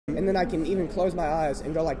and then I can even close my eyes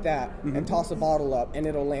and go like that and toss a bottle up, and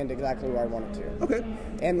it'll land exactly where I want it to. Okay.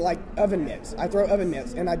 And like oven mitts, I throw oven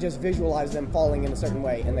mitts, and I just visualize them falling in a certain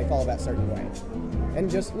way, and they fall that certain way.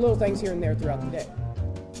 And just little things here and there throughout the day.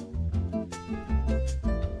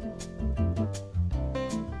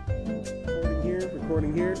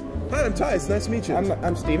 Recording here. Hi, I'm Ty. It's nice to meet you.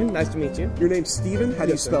 I'm Steven. Nice to meet you. Your name's Steven? How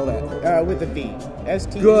do you spell that? With a V.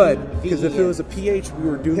 S-T-E-V-E-N. Good, because if it was a PH, we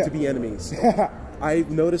were doomed to be enemies. I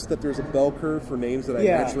noticed that there's a bell curve for names that I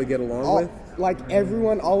naturally get along with. Like,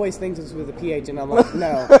 everyone always thinks it's with a PH, and I'm like,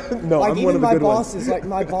 no. No, like, I'm even one of the my good boss ones. is like,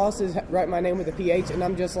 my bosses write my name with a PH, and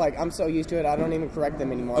I'm just like, I'm so used to it, I don't even correct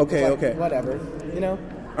them anymore. Okay, like, okay. Whatever, you know?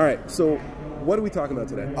 All right, so what are we talking about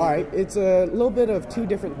today? All right, it's a little bit of two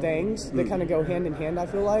different things that kind of go hand in hand, I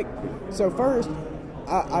feel like. So first,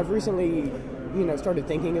 I've recently, started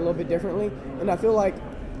thinking a little bit differently, and I feel like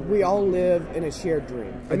we all live in a shared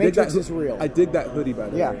dream. The Matrix is real. I dig that hoodie, by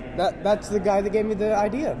the way. Yeah, that's the guy that gave me the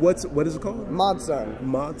idea. What is it called? Modson.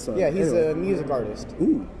 Modson. Yeah, he's a music artist.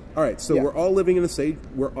 Ooh. All right, so we're all living in a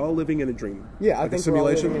dream. Yeah, like I think a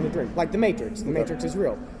simulation? we're all living in a dream. Like the Matrix. The Matrix is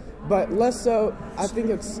real. But less so, I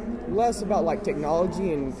think it's less about like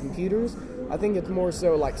technology and computers. I think it's more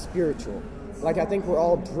so like spiritual. Like I think we're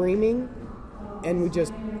all dreaming and we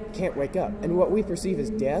just can't wake up. And what we perceive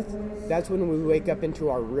as death, that's when we wake up into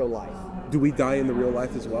our real life. Do we die in the real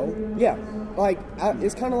life as well? Yeah. Like,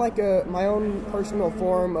 it's kind of like my own personal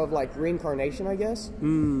form of like reincarnation, I guess.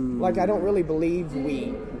 Like I don't really believe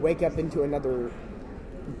we wake up into another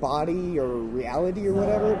body or reality or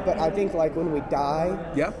whatever, but I think like when we die,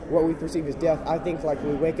 what we perceive as death, I think like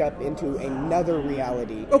we wake up into another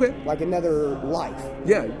reality, like another life,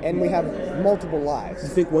 and we have multiple lives. You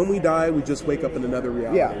think when we die we just wake up in another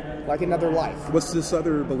reality? Like another life. What's this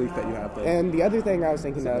other belief that you have then? And the other thing I was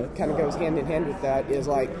thinking of kind of goes hand in hand with that is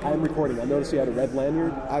like, I'm recording. I noticed you had a red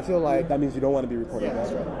lanyard. I feel like that means you don't want to be recording.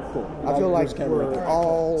 That's right. Cool. I feel like we're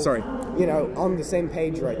all on the same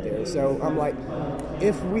page right there. So I'm like,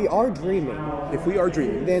 if we are dreaming,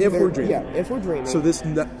 then if we're dreaming. So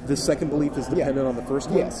this second belief is dependent on the first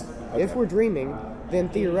one? Yes. Okay. If we're dreaming, then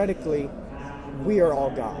theoretically, we are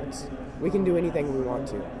all gods. We can do anything we want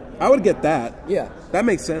to. I would get that. Yeah. That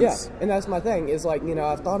makes sense. Yeah. And that's my thing, is like,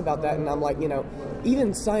 I've thought about that, and I'm like,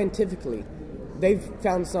 even scientifically, they've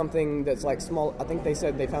found something that's like small. I think they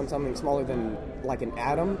said they found something smaller than like an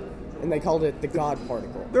atom, and they called it the God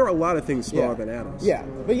particle. There are a lot of things smaller than atoms. Yeah,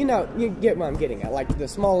 but you get what I'm getting at. Like the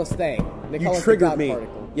smallest thing, they call it the God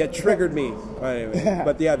particle. Yeah, triggered me. Anyway.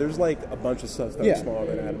 But yeah, there's like a bunch of stuff that are smaller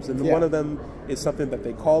than atoms, and one of them is something that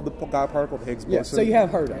they call the God particle, the Higgs boson. Yeah, so you have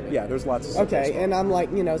heard of it. Yeah, there's lots of stuff. Okay, and I'm like,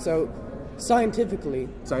 so scientifically,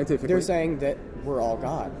 they're saying that we're all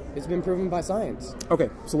God. It's been proven by science. Okay,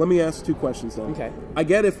 so let me ask two questions then. Okay. I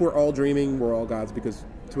get if we're all dreaming, we're all gods, because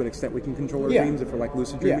to an extent we can control our dreams if we're like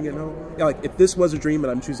lucid dreaming it now. Yeah, like if this was a dream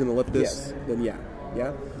and I'm choosing to live this, then yeah.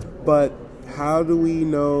 But how do we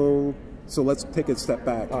know? So let's take a step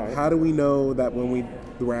back. All right. How do we know that when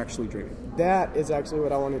we're actually dreaming? That is actually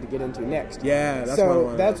what I wanted to get into next. Yeah,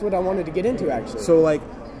 that's what I wanted to get into actually. So like,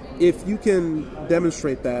 if you can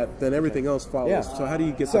demonstrate that, then everything else follows. Yeah. So how do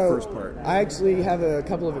you get the first part? I actually have a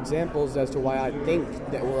couple of examples as to why I think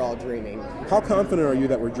that we're all dreaming. How confident are you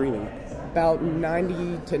that we're dreaming? About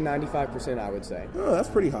 90 to 95%, I would say. Oh, that's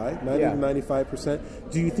pretty high. 90 to 95%.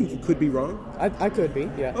 Do you think you could be wrong? I could be,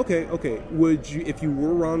 yeah. Okay. Would you, if you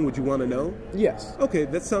were wrong, would you want to know? Yes. Okay,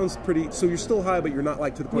 that sounds pretty. So you're still high, but you're not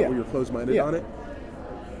like to the point where you're closed-minded on it.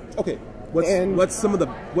 Okay. What's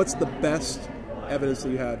the best evidence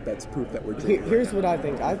that you have that's proof that we're dreaming? Here's what I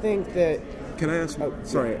think. I think that. Can I ask?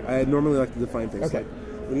 Sorry, I normally like to define things. Okay. Like,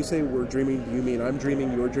 when you say we're dreaming, do you mean I'm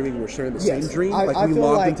dreaming, you're dreaming, we're sharing the same dream? Like we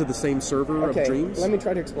logged into the same server of dreams? Let me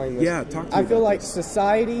try to explain this. Yeah, talk to me. I feel like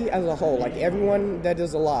society as a whole, like everyone that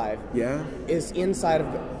is alive, is inside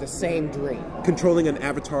of the same dream. Controlling an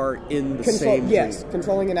avatar in the same dream. Yes,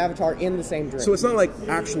 controlling an avatar in the same dream. So it's not like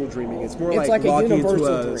actual dreaming, it's more like a logging into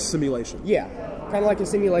a dream. Simulation. Yeah, kind of like a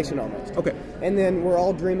simulation almost. Okay. And then we're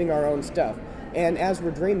all dreaming our own stuff. And as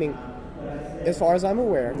we're dreaming, as far as I'm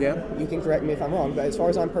aware, you can correct me if I'm wrong, but as far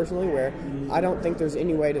as I'm personally aware, I don't think there's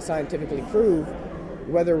any way to scientifically prove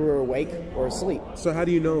whether we're awake or asleep. So how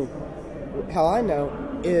do you know? How I know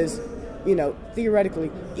is,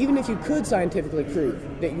 theoretically, even if you could scientifically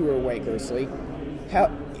prove that you were awake or asleep,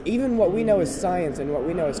 even what we know as science and what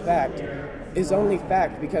we know as fact is only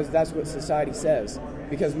fact because that's what society says.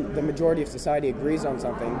 Because the majority of society agrees on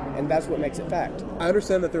something, and that's what makes it fact. I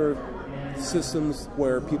understand that there are systems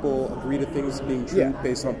where people agree to things being true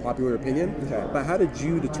based on popular opinion. Okay. But how did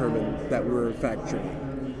you determine that we were in fact dreaming?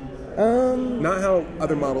 Not how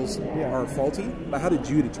other models are faulty, but how did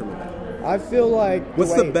you determine that? I feel like...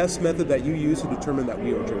 What's the best method that you use to determine that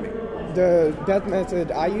we are dreaming? The best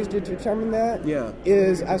method I used to determine that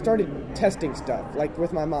is I started testing stuff, like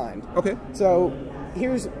with my mind. Okay. So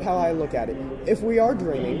here's how I look at it. If we are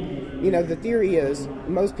dreaming, you know, the theory is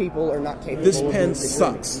most people are not capable This of pen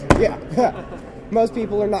sucks. dreaming. Yeah. Most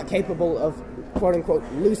people are not capable of, quote-unquote,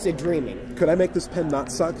 lucid dreaming. Could I make this pen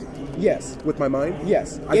not suck? Yes. With my mind?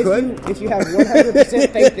 Yes. I could? If you have 100%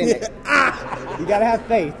 faith in it. You gotta have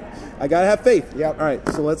faith. I gotta have faith. Yep. All right,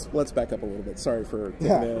 so let's back up a little bit. Sorry for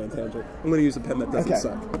taking me on a tangent. I'm gonna use a pen that doesn't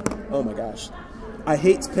suck. Oh my gosh, I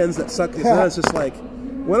hate pens that suck because now it's just like,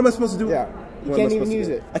 what am I supposed to do? Yeah, you can't even use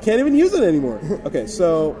it. I can't even use it anymore. Okay,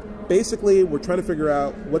 so basically, we're trying to figure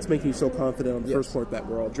out what's making you so confident on the first part that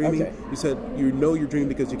we're all dreaming. Okay. You said you know you're dreaming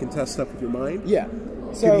because you can test stuff with your mind. Yeah.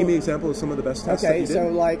 So, can you give me an example of some of the best tests that you did? So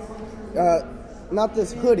like. Not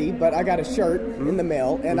this hoodie, but I got a shirt in the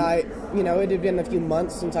mail, and it had been a few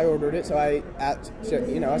months since I ordered it, so I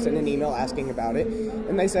sent an email asking about it,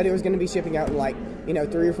 and they said it was going to be shipping out in like,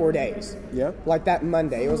 3 or 4 days. Yeah. Like that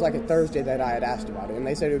Monday. It was like a Thursday that I had asked about it, and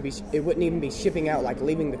they said it wouldn't even be shipping out, like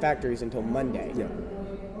leaving the factories until Monday. Yeah.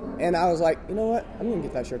 And I was like, you know what? I'm going to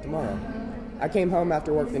get that shirt tomorrow. I came home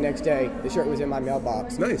after work the next day. The shirt was in my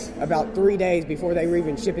mailbox. Nice. About 3 days before they were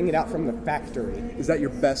even shipping it out from the factory. Is that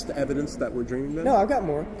your best evidence that we're dreaming then? No, I've got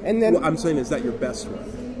more. And then I'm saying, is that your best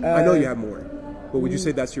one? I know you have more. But would you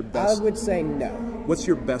say that's your best? I would say no. What's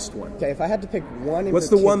your best one? Okay, if I had to pick one in What's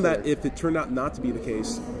the one that, if it turned out not to be the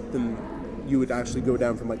case, then you would actually go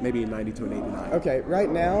down from like maybe a 90 to an 89? Okay,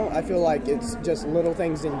 right now, I feel like it's just little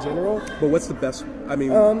things in general. But what's the best? I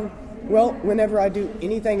mean... well, whenever I do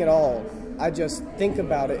anything at all, I just think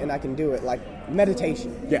about it and I can do it, like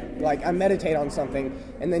meditation. Yeah. Like I meditate on something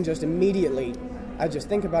and then just immediately I just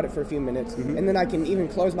think about it for a few minutes and then I can even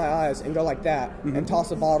close my eyes and go like that and toss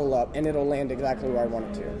a bottle up and it'll land exactly where I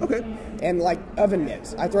want it to. Okay. And like oven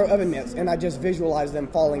mitts. I throw oven mitts and I just visualize them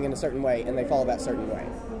falling in a certain way and they fall that certain way.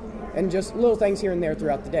 And just little things here and there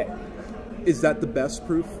throughout the day. Is that the best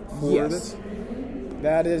proof for this?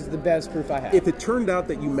 That is the best proof I have. If it turned out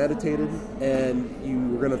that you meditated and you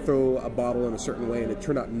were going to throw a bottle in a certain way and it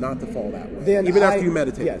turned out not to fall that way, then even after you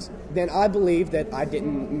meditated. Yes. Then I believe that I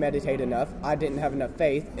didn't meditate enough, I didn't have enough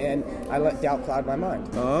faith, and I let doubt cloud my mind.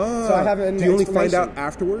 Ah. So I have an Do you only find out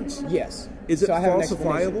afterwards? Yes. Is it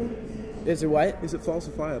falsifiable? Is it what? Is it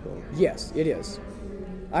falsifiable? Yes, it is.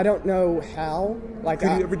 I don't know how. Like,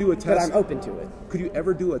 could you ever do a test? But I'm open to it. Could you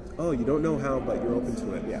ever do it? Oh, you don't know how, but you're open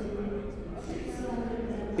to it. Yeah.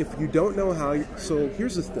 If you don't know how, so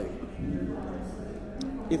here's the thing.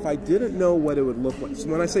 If I didn't know what it would look like, so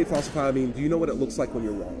when I say falsify, I mean, do you know what it looks like when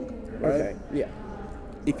you're wrong? Right? Okay, yeah.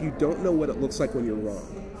 If you don't know what it looks like when you're wrong,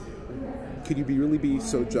 could you really be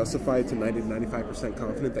so justified to 90 to 95%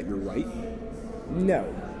 confident that you're right? No,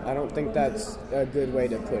 I don't think that's a good way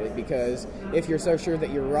to put it, because if you're so sure that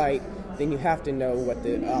you're right, then you have to know what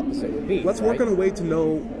the opposite would be. Let's work on a way to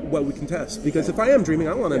know what we can test, because if I am dreaming,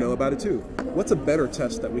 I want to know about it too. What's a better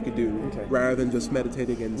test that we could do rather than just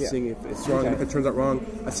meditating and seeing if it's wrong? And if it turns out wrong,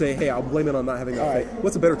 I say, hey, I'll blame it on not having enough faith.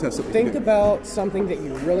 What's a better test that we can do? Think about something that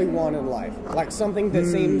you really want in life, like something that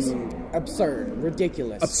seems absurd,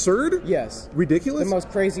 ridiculous. Absurd? Yes. Ridiculous? The most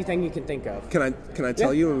crazy thing you can think of. Can I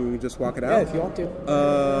tell you and we just walk it out? Yeah, if you want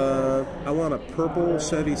to. I want a purple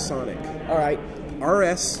Chevy Sonic. All right.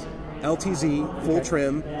 RS. LTZ, full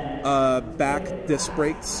trim, back disc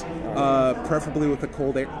brakes, preferably with a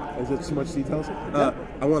cold air. Is it too much details?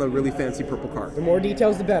 I want a really fancy purple car. The more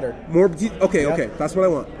details, the better. Okay, that's what I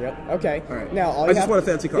want. Yep. Okay. All right. Now, I just want a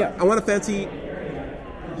fancy car. Yeah. I want a fancy,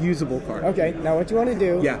 usable car. Okay. Now, what you want to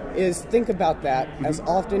do is think about that as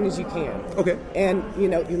often as you can. Okay. And, you're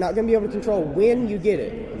not going to be able to control when you get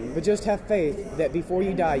it, but just have faith that before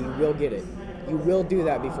you die, you will get it. You will do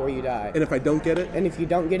that before you die. And if I don't get it? And if you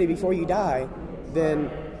don't get it before you die, then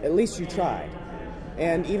at least you tried.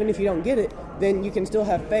 And even if you don't get it, then you can still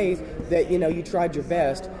have faith that, you tried your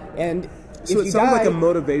best. And so it sounds like a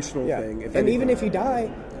motivational thing. And even if you die,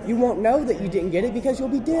 you won't know that you didn't get it because you'll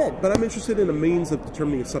be dead. But I'm interested in a means of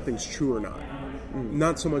determining if something's true or not.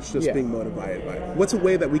 Not so much just being motivated by it. What's a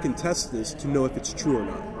way that we can test this to know if it's true or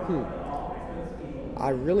not? I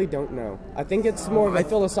really don't know. I think it's more of a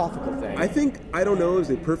philosophical thing. I think I don't know is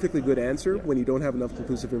a perfectly good answer when you don't have enough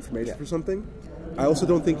conclusive information for something. I also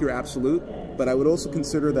don't think you're absolute, but I would also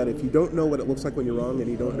consider that if you don't know what it looks like when you're wrong and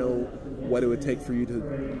you don't know what it would take for you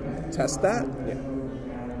to test that,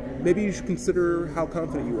 maybe you should consider how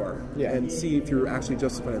confident you are and see if you're actually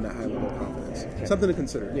justifying that high level of confidence. Something to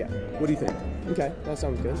consider. Yeah. What do you think? Okay, that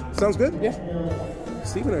sounds good. Sounds good? Yeah.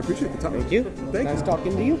 Stephen, I appreciate the time. Thank you. Thank you. Nice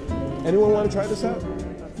talking to you. Anyone want to try this out?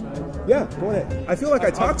 Yeah, go ahead. I feel like I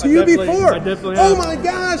talked to you before. I definitely oh have. my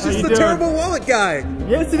gosh, How it's you the doing? terrible wallet guy.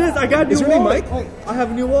 Yes, it is. I got a new Is your name wallet. Mike? I have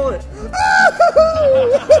a new wallet.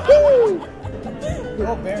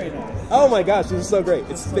 Oh, very nice. Oh my gosh, this is so great.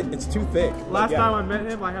 It's thick. It's too thick. Last time I met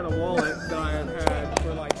him, I had a wallet that I had had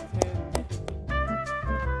for like 10